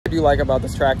do like about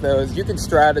this track though is you can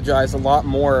strategize a lot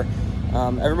more.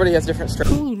 Everybody has different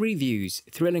strategies. Cool reviews,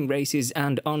 thrilling races,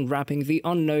 and unwrapping the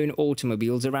unknown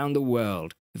automobiles around the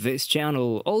world. This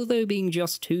channel, although being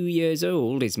just 2 years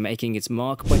old, is making its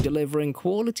mark by delivering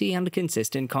quality and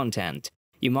consistent content.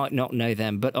 You might not know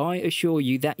them, but I assure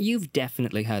you that you've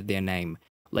definitely heard their name.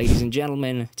 Ladies and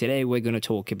gentlemen, today we're going to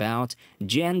talk about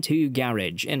Gen 2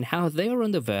 Garage and how they're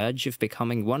on the verge of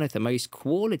becoming one of the most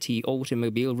quality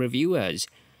automobile reviewers.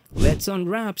 Let's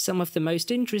unwrap some of the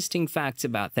most interesting facts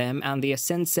about them and their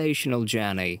sensational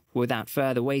journey. Without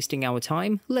further wasting our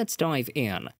time, let's dive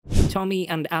in. Tommy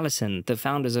and Allison, the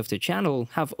founders of the channel,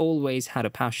 have always had a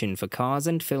passion for cars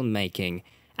and filmmaking.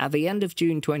 At the end of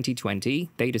June 2020,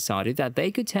 they decided that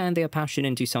they could turn their passion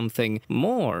into something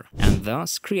more, and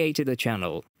thus created a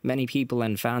channel. Many people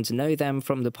and fans know them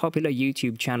from the popular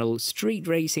YouTube channel Street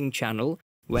Racing Channel,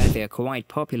 where they're quite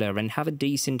popular and have a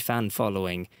decent fan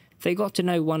following. They got to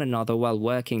know one another while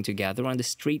working together on the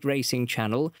Street Racing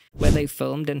Channel, where they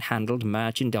filmed and handled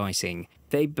merchandising.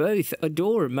 They both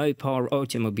adore Mopar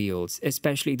automobiles,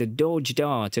 especially the Dodge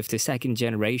Dart of the second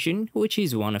generation, which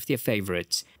is one of their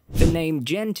favorites. The name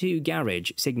Gen 2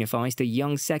 Garage signifies the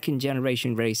young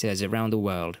second-generation racers around the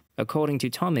world. According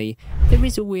to Tommy, there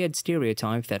is a weird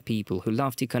stereotype that people who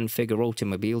love to configure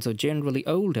automobiles are generally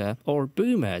older, or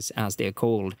boomers as they're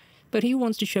called. But he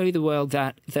wants to show the world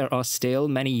that there are still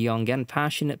many young and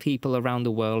passionate people around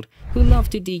the world who love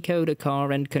to decode a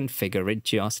car and configure it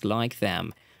just like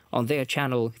them. On their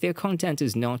channel, their content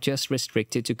is not just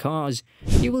restricted to cars.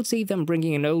 You will see them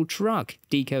bringing an old truck,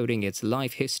 decoding its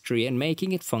life history and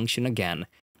making it function again.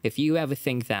 If you ever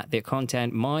think that their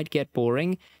content might get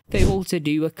boring, they also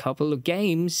do a couple of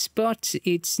games, but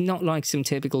it's not like some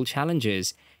typical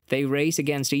challenges. They race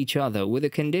against each other with a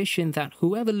condition that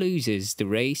whoever loses the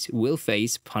race will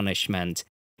face punishment.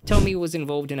 Tommy was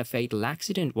involved in a fatal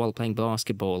accident while playing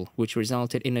basketball, which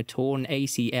resulted in a torn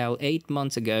ACL 8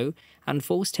 months ago and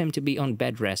forced him to be on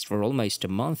bed rest for almost a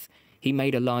month. He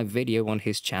made a live video on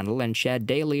his channel and shared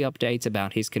daily updates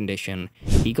about his condition.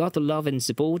 He got the love and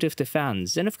support of the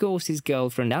fans, and of course his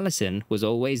girlfriend Allison was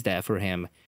always there for him.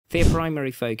 Their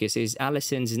primary focus is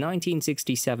Allison's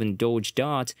 1967 Dodge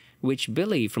Dart, which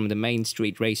Billy from the Main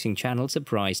Street Racing channel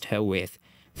surprised her with.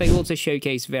 They also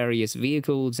showcase various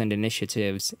vehicles and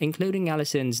initiatives, including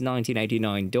Allison's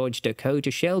 1989 Dodge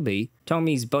Dakota Shelby,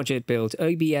 Tommy's budget-built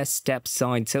OBS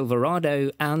step-side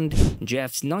Silverado, and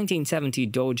Jeff's 1970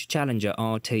 Dodge Challenger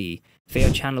RT.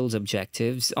 Their channel's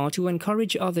objectives are to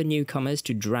encourage other newcomers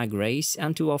to drag race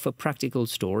and to offer practical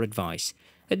store advice.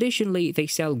 Additionally, they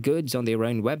sell goods on their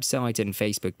own website and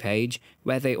Facebook page,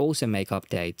 where they also make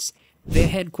updates. They're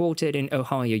headquartered in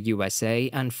Ohio, USA,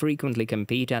 and frequently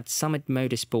compete at Summit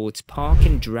Motorsports Park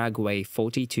and Dragway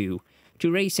 42.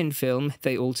 To race and film,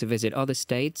 they also visit other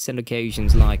states and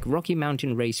occasions like Rocky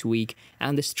Mountain Race Week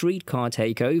and the Streetcar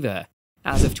Takeover.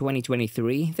 As of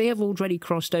 2023, they have already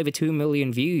crossed over 2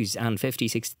 million views and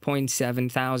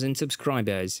 56.7 thousand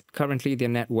subscribers. Currently, their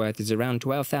net worth is around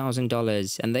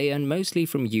 $12,000, and they earn mostly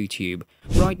from YouTube.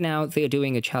 Right now, they are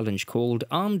doing a challenge called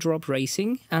Arm Drop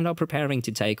Racing and are preparing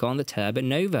to take on the Turbo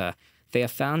Nova. Their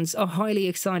fans are highly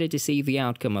excited to see the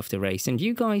outcome of the race, and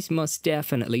you guys must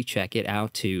definitely check it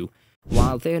out too.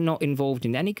 While they're not involved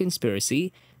in any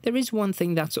conspiracy, there is one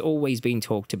thing that's always been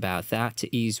talked about, that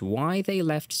is why they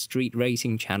left Street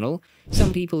Racing Channel.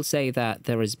 Some people say that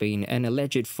there has been an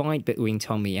alleged fight between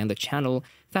Tommy and the channel.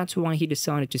 That's why he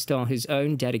decided to start his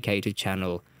own dedicated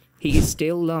channel. He is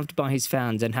still loved by his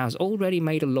fans and has already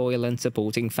made a loyal and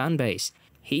supporting fanbase.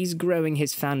 He's growing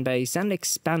his fanbase and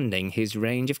expanding his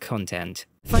range of content.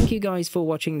 Thank you guys for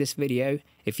watching this video.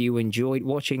 If you enjoyed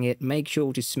watching it, make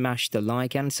sure to smash the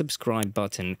like and subscribe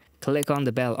button. Click on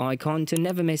the bell icon to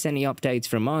never miss any updates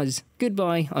from us.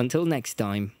 Goodbye, until next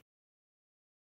time.